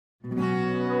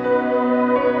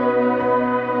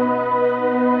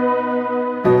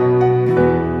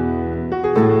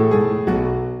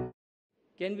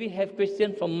Can we have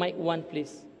question from mic 1,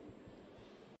 please?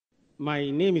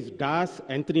 My name is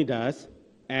Anthony Das,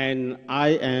 and I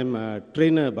am a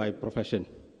trainer by profession.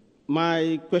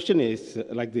 My question is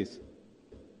like this.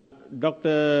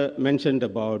 Doctor mentioned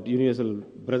about universal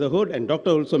brotherhood, and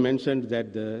Doctor also mentioned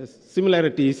that the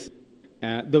similarities,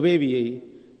 the way we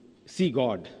see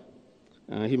God.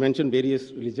 He mentioned various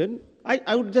religions.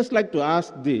 I would just like to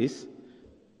ask this.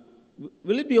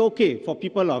 Will it be okay for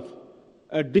people of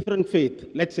a different faith,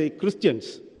 let's say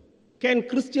Christians? Can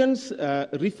Christians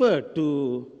refer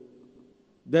to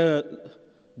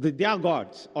their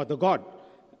gods or the God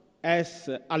as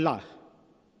Allah?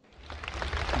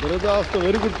 Brother asked a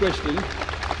very good question.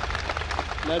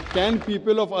 That can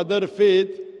people of other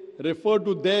faith refer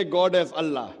to their God as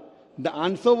Allah? The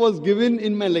answer was given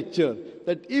in my lecture,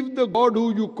 that if the God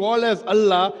who you call as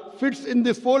Allah fits in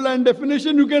this four-line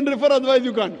definition, you can refer, otherwise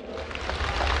you can't.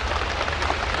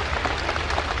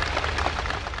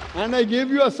 And I gave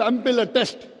you a sample, a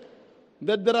test,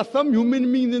 that there are some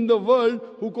human beings in the world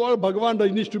who call Bhagavan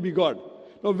Rajneesh to be God.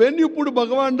 Now, when you put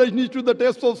Bhagavan Rajneesh to the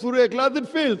test of Surya class, it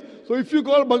fails. So if you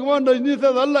call Bhagavan Rajneesh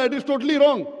as Allah, it is totally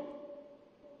wrong.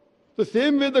 The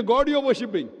same way the God you are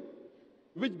worshipping.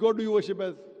 Which God do you worship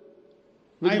as?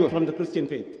 I am from the Christian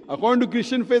faith. According to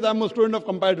Christian faith, I am a student of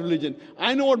comparative religion.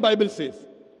 I know what Bible says.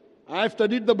 I have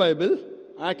studied the Bible.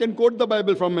 I can quote the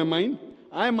Bible from my mind.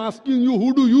 I am asking you,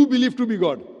 who do you believe to be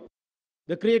God?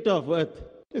 The creator of earth.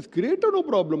 Yes, creator, no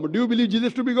problem. But do you believe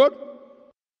Jesus to be God?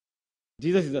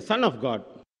 Jesus is the Son of God.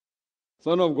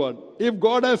 Son of God. If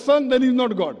God has son, then he is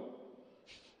not God.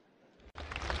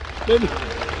 Then,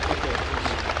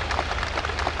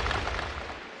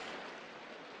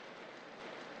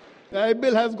 the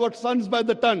Bible has got sons by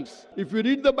the tons. If you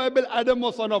read the Bible, Adam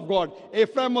was son of God,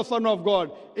 Ephraim was son of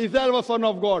God, Israel was son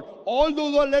of God. All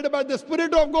those who are led by the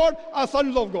Spirit of God are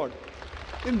sons of God.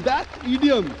 In that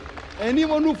idiom,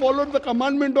 anyone who followed the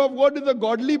commandment of God is a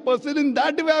godly person. In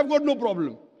that way, I have got no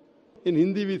problem. In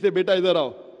Hindi, we say, beta idhar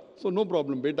aao. So no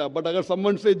problem, beta. But if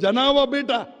someone says, janawa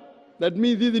beta, that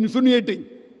means he is insinuating.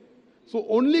 So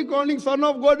only calling son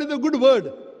of God is a good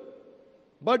word.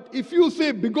 But if you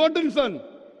say begotten son,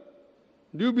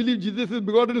 do you believe Jesus is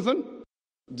begotten son?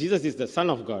 Jesus is the Son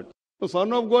of God. So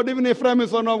son of God, even Ephraim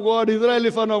is son of God, Israel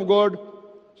is son of God.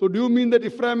 So do you mean that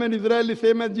Ephraim and Israel is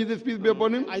same as Jesus, peace be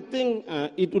upon him? I think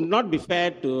it would not be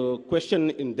fair to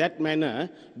question in that manner,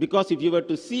 because if you were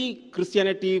to see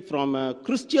Christianity from a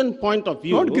Christian point of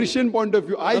view... Not Christian point of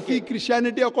view. I see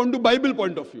Christianity according to Bible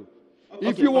point of view. Okay,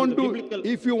 if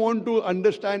you want to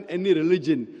understand any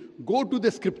religion, go to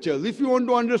the scriptures. If you want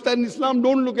to understand Islam,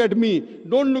 don't look at me.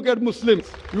 Don't look at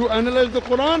Muslims. You analyze the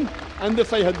Quran and the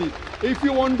Sahih Hadith. If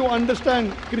you want to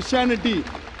understand Christianity,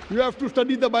 you have to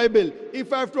study the Bible.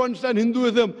 If I have to understand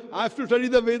Hinduism, I have to study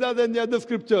the Vedas and the other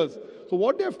scriptures. So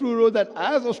what you have to know that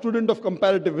as a student of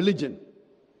comparative religion,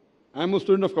 I am a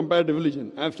student of comparative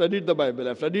religion. I have studied the Bible, I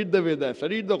have studied the Vedas, I have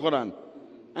studied the Quran.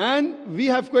 And we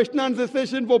have question and answer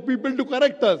session for people to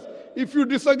correct us. If you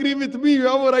disagree with me, you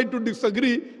have a right to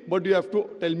disagree, but you have to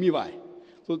tell me why.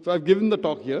 So I've given the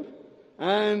talk here,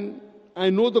 and I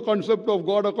know the concept of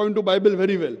God according to Bible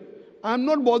very well. I'm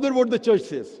not bothered what the church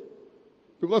says.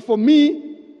 Because for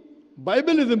me,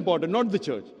 Bible is important, not the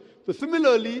church. So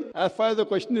similarly, as far as the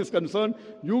question is concerned,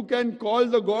 you can call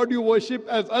the God you worship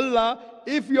as Allah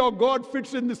if your God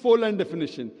fits in this four-line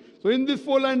definition. So in this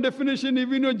four-line definition,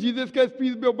 even your Jesus Christ,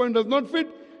 peace be upon him, does not fit.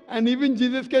 And even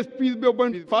Jesus Christ, peace be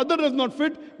upon his father, does not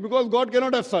fit, because God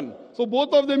cannot have son. So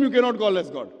both of them you cannot call as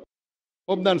God.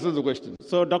 Hope that answers the question.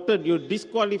 So, Doctor, you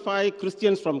disqualify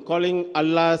Christians from calling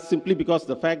Allah simply because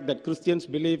the fact that Christians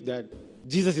believe that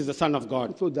Jesus is the Son of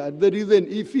God. So that's the reason.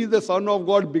 If he is the Son of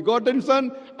God, begotten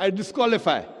Son, I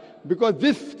disqualify. Because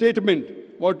this statement,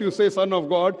 what you say, Son of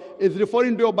God, is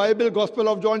referring to your Bible, Gospel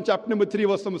of John, chapter number 3,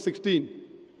 verse number 16.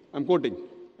 I'm quoting.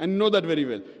 And you know that very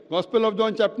well. Gospel of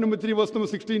John, chapter number 3, verse number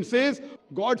 16 says,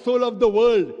 God so loved the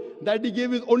world that he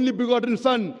gave his only begotten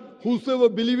Son. Whosoever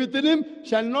believeth in him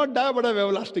shall not die but have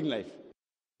everlasting life.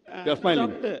 You're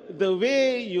smiling. Doctor, the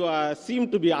way you seem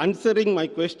to be answering my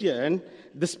question,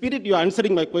 the spirit you are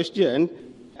answering my question,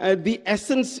 the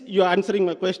essence you are answering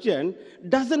my question,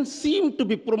 doesn't seem to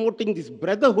be promoting this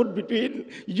brotherhood between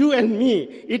you and me.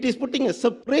 It is putting a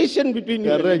separation between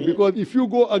you and me. Correct, because if you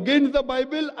go against the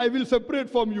Bible, I will separate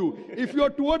from you. If you are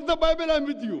towards the Bible, I am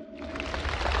with you.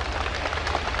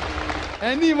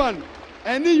 Anyone,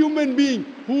 any human being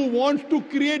who wants to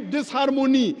create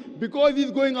disharmony because he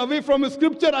is going away from a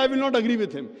scripture, I will not agree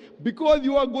with him. Because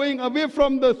you are going away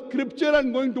from the scripture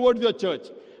and going towards your church.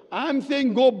 I am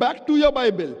saying go back to your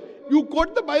Bible. You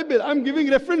quote the Bible. I am giving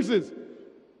references.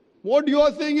 What you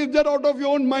are saying is just out of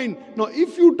your own mind. Now,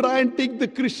 if you try and take the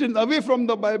Christians away from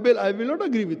the Bible, I will not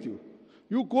agree with you.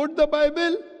 You quote the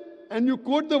Bible and you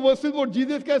quote the verses what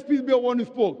Jesus Christ, peace be upon him,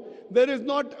 spoke. There is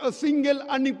not a single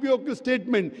unequivocal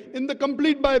statement in the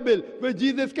complete Bible where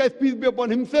Jesus Christ, peace be upon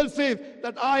himself, says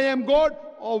that I am God,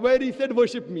 or where he said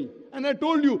worship me. And I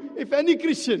told you, if any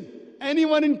Christian,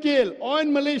 anyone in KL or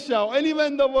in Malaysia or anywhere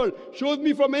in the world shows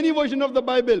me from any version of the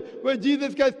Bible where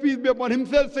Jesus Christ, peace be upon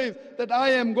himself, says that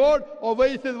I am God, or where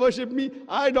he says worship me,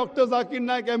 I, Dr. Zakir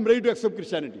Naik, am ready to accept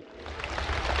Christianity.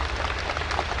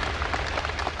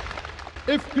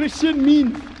 If Christian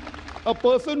means a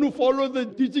person who follows the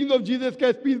teachings of Jesus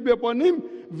Christ, peace be upon him,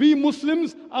 we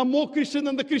Muslims are more Christian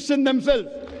than the Christians themselves.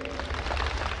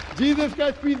 Jesus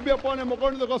Christ, peace be upon him,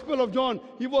 according to the Gospel of John,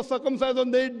 he was circumcised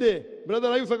on the 8th day. Brother,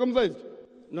 are you circumcised?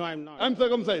 No, I'm not. I'm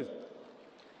circumcised.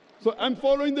 So I'm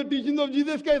following the teachings of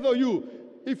Jesus Christ, or you?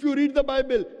 If you read the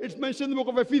Bible, it's mentioned in the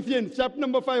book of Ephesians, chapter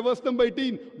number 5, verse number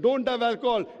 18, don't have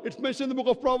alcohol. It's mentioned in the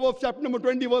book of Proverbs, chapter number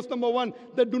 20, verse number 1,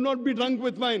 that do not be drunk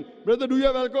with wine. Brother, do you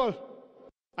have alcohol?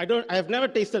 I have never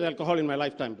tasted alcohol in my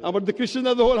lifetime. But the Christians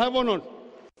as a whole have or not?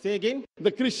 Say again?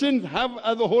 The Christians have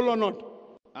as a whole or not?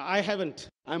 I haven't.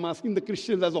 I'm asking the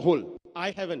Christians as a whole.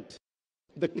 I haven't.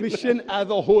 The Christian as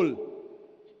a whole.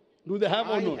 Do they have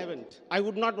or not? I haven't. I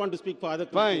would not want to speak for other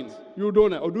Christians. Fine. You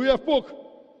don't have. Or do you have pork?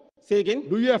 Say again?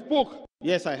 Do you have pork?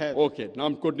 Yes, I have. Okay, now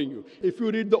I'm quoting you. If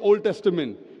you read the Old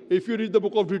Testament, if you read the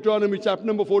book of Deuteronomy, chapter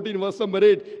number 14, verse number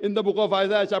 8, in the book of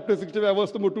Isaiah, chapter 65,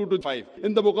 verse number 2 to 5,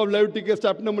 in the book of Leviticus,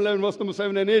 chapter number 11, verse number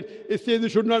 7 and 8, it says you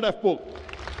should not have pork.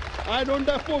 I don't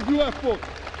have pork, you have pork.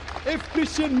 If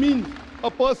Christian means a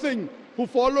person who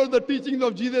follows the teachings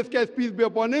of Jesus Christ, peace be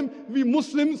upon him, we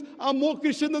Muslims are more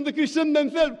Christian than the Christians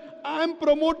themselves. I am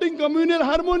promoting communal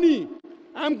harmony.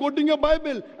 I am quoting a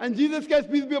Bible, and Jesus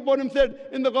Christ, peace be upon him, said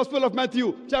in the Gospel of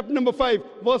Matthew, chapter number 5,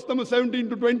 verse number 17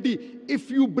 to 20, if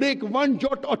you break one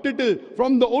jot or tittle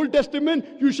from the Old Testament,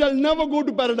 you shall never go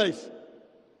to paradise.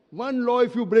 One law,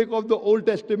 if you break off the Old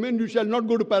Testament, you shall not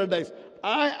go to paradise.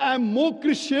 I am more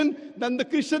Christian than the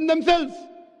Christians themselves.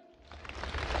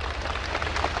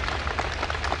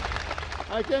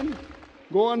 I can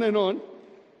go on and on.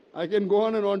 I can go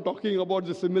on and on talking about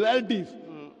the similarities.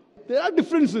 There are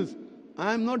differences.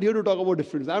 I am not here to talk about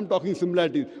differences. I am talking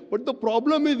similarities. But the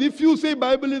problem is, if you say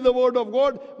Bible is the word of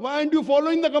God, why aren't you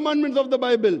following the commandments of the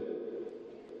Bible?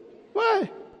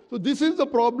 Why? So this is the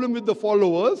problem with the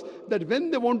followers, that when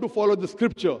they want to follow the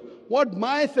scripture, what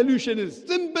my solution is,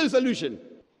 simple solution.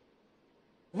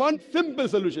 One simple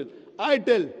solution. I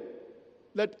tell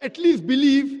that at least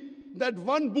believe that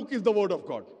one book is the word of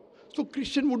God. So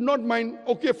Christian would not mind,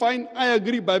 okay, fine, I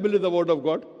agree, Bible is the word of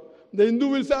God. The Hindu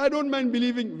will say, I don't mind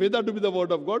believing Veda to be the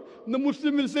word of God. The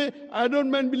Muslim will say, I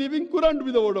don't mind believing Quran to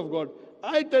be the word of God.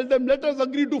 I tell them, let us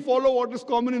agree to follow what is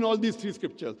common in all these three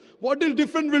scriptures. What is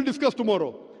different, we'll discuss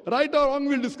tomorrow. Right or wrong,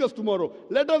 we'll discuss tomorrow.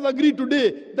 Let us agree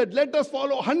today that let us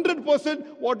follow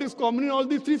 100% what is common in all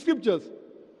these three scriptures.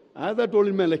 As I told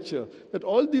in my lecture, that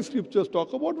all these scriptures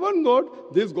talk about one God.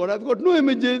 This God has got no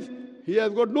images. He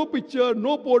has got no picture,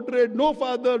 no portrait, no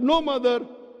father, no mother.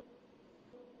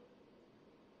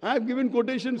 I have given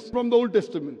quotations from the Old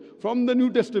Testament, from the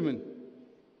New Testament.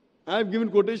 I have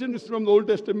given quotations from the Old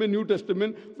Testament, New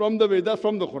Testament, from the Vedas,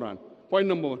 from the Quran. Point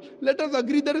number one. Let us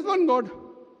agree there is one God.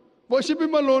 Worship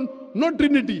Him alone, not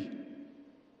Trinity.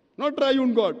 Not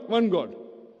triune God, one God.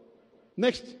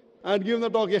 Next, I had given the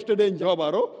talk yesterday in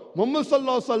Jawabaro. Muhammad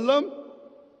Sallallahu Alaihi Wasallam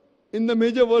in the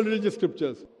major world religious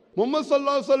scriptures. Muhammad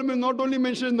Sallallahu Alaihi Wasallam is not only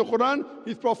mentioned in the Quran,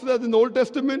 he's prophesied in the Old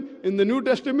Testament, in the New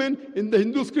Testament, in the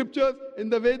Hindu scriptures, in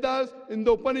the Vedas, in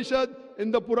the Upanishad,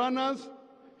 in the Puranas.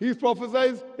 He's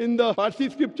prophesied in the Parsi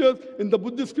scriptures, in the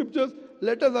Buddhist scriptures.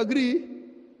 Let us agree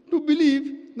to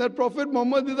believe that Prophet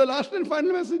Muhammad is the last and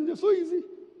final messenger. So easy.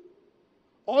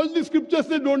 All the scriptures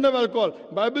say don't have alcohol.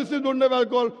 Bible says don't have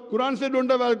alcohol. Quran says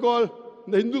don't have alcohol.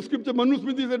 The Hindu scripture,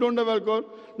 Manusmriti says don't have alcohol.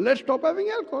 Let's stop having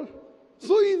alcohol.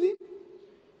 So easy.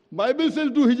 Bible says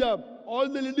do hijab. All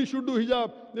the ladies should do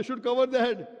hijab. They should cover their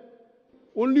head.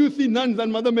 Only you see nuns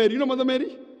and Mother Mary. You know Mother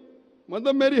Mary?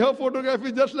 Mother Mary, her photograph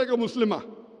is just like a Muslimah.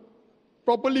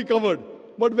 Properly covered.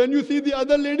 But when you see the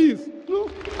other ladies, no.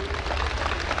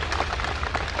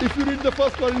 If you read the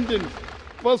 1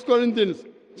 Corinthians,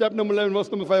 chapter number 11, verse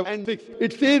number 5 and 6,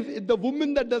 it says, if the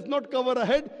woman that does not cover her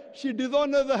head, she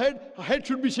dishonors her head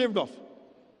should be shaved off.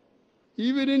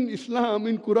 Even in Islam,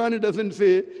 in Quran, it doesn't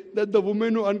say that the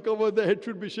woman who uncovers the head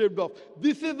should be shaved off.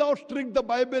 This is how strict the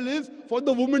Bible is for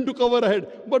the woman to cover her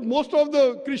head. But most of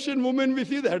the Christian women, we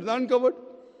see the heads are uncovered.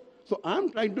 So I'm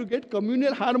trying to get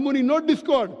communal harmony, not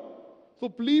discord. So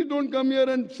please don't come here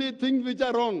and say things which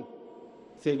are wrong.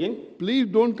 Say again? Please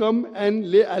don't come and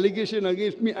lay allegation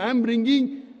against me. I am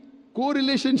bringing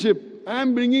co-relationship. I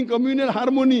am bringing communal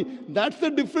harmony. That's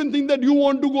the different thing that you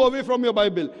want to go away from your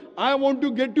Bible. I want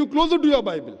to get you closer to your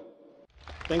Bible.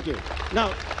 Thank you.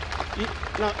 Now,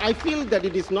 I feel that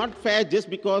it is not fair just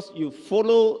because you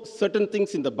follow certain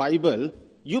things in the Bible,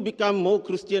 you become more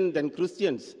Christian than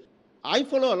Christians. I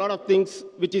follow a lot of things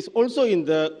which is also in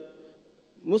the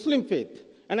Muslim faith.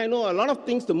 And I know a lot of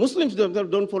things the Muslims themselves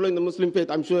don't follow in the Muslim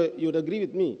faith. I'm sure you would agree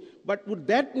with me. But would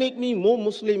that make me more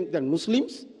Muslim than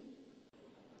Muslims?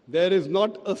 There is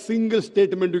not a single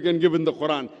statement you can give in the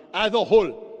Quran as a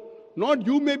whole. Not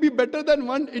you may be better than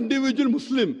one individual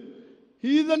Muslim.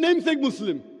 He is a namesake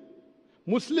Muslim.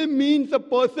 Muslim means a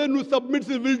person who submits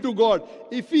his will to God.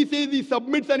 If he says he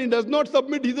submits and he does not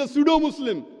submit, he's a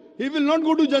pseudo-Muslim. He will not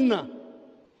go to Jannah.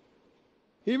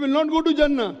 He will not go to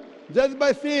Jannah. Just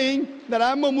by saying that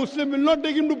I am a Muslim will not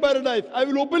take him to paradise. I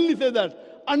will openly say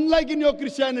that. Unlike in your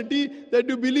Christianity, that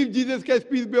you believe Jesus Christ,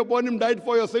 peace be upon him, died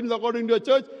for your sins according to your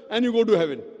church, and you go to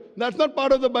heaven. That's not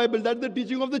part of the Bible. That's the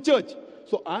teaching of the church.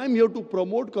 So I am here to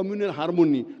promote communal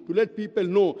harmony, to let people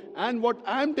know. And what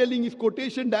I am telling is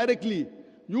quotation directly.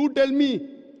 You tell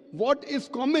me what is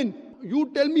common.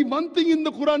 You tell me one thing in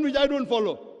the Quran which I don't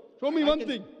follow. Show me one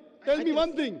thing. Tell me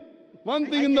one thing. One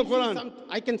thing in the Quran.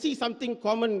 I can see something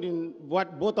common in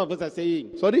what both of us are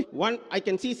saying. Sorry? I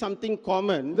can see something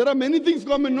common. There are many things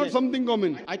common, not something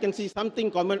common. I can see something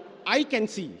common. I can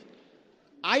see.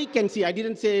 I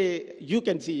didn't say you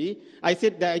can see. I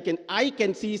said that I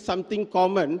can see something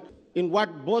common in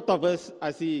what both of us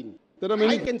are seeing.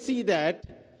 I can see that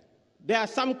there are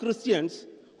some Christians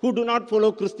who do not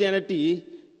follow Christianity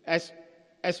as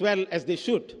well as they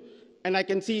should. And I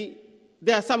can see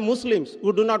there are some Muslims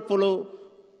who do not follow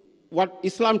what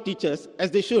Islam teaches as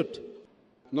they should.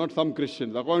 Not some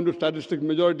Christians. According to statistics,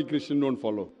 majority Christians don't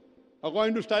follow.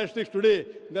 According to statistics today,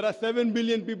 there are 7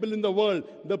 billion people in the world.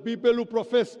 The people who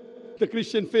profess the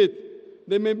Christian faith,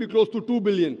 they may be close to 2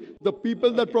 billion. The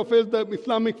people that profess the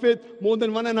Islamic faith, more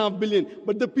than 1.5 billion.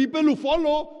 But the people who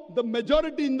follow, the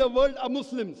majority in the world are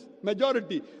Muslims.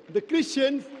 Majority. The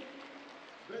Christians,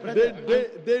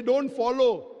 they don't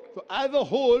follow. So as a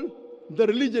whole, the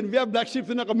religion, we have black sheep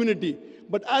in our community.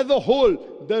 But as a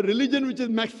whole, the religion which is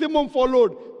maximum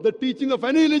followed, the teaching of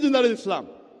any religion, that is Islam.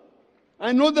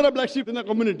 I know there are black sheep in our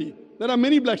community. There are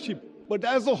many black sheep. But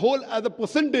as a whole, as a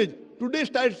percentage, today's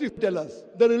statistics tell us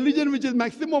the religion which is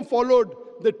maximum followed,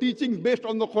 the teachings based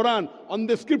on the Quran, on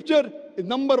the scripture, is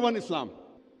number one Islam.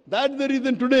 That's the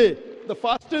reason today, the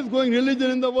fastest growing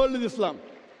religion in the world is Islam.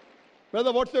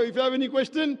 Brother, if you have any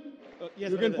question,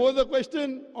 yes, you can pose a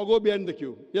question or go behind the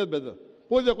queue. Yes, brother.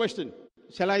 Pose your question.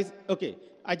 Shall I? Okay.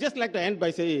 I just like to end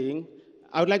by saying,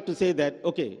 I would like to say that,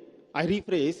 okay, I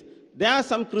rephrase, there are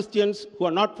some Christians who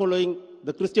are not following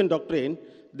the Christian doctrine.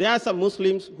 There are some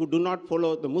Muslims who do not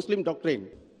follow the Muslim doctrine.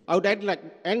 I would like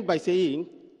to end by saying,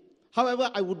 however,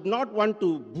 I would not want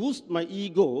to boost my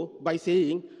ego by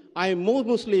saying, I am more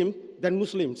Muslim than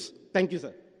Muslims. Thank you,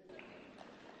 sir.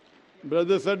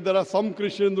 Brother said there are some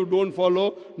Christians who don't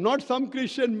follow. Not some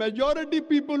Christian. Majority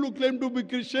people who claim to be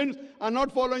Christians are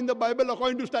not following the Bible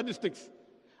according to statistics.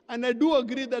 And I do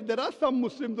agree that there are some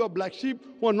Muslims who are black sheep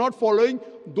who are not following.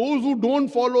 Those who don't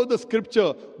follow the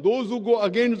scripture, those who go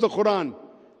against the Quran,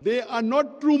 they are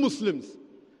not true Muslims.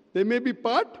 They may be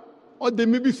part or they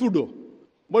may be pseudo.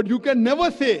 But you can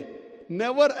never say,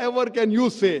 never ever can you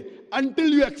say, until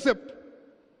you accept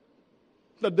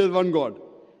that there is one God.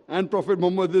 And Prophet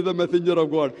Muhammad is the messenger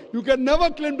of God. You can never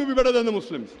claim to be better than the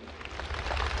Muslims.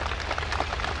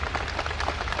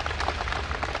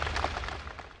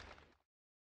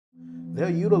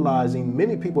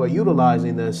 Many people are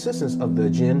utilizing the assistance of the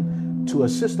jinn to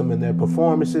assist them in their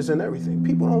performances and everything.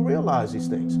 People don't realize these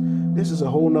things. This is a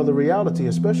whole nother reality,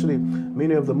 especially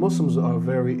many of the Muslims are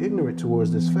very ignorant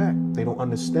towards this fact. They don't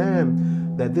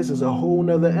understand that this is a whole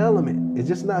nother element. It's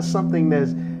just not something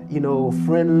that's,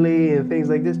 friendly and things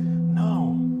like this.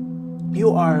 No,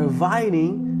 you are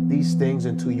inviting these things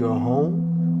into your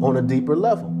home on a deeper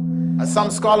level. As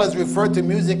some scholars refer to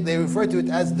music, they refer to it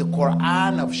as the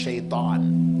Quran of Shaitan,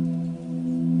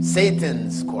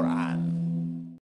 Satan's Quran.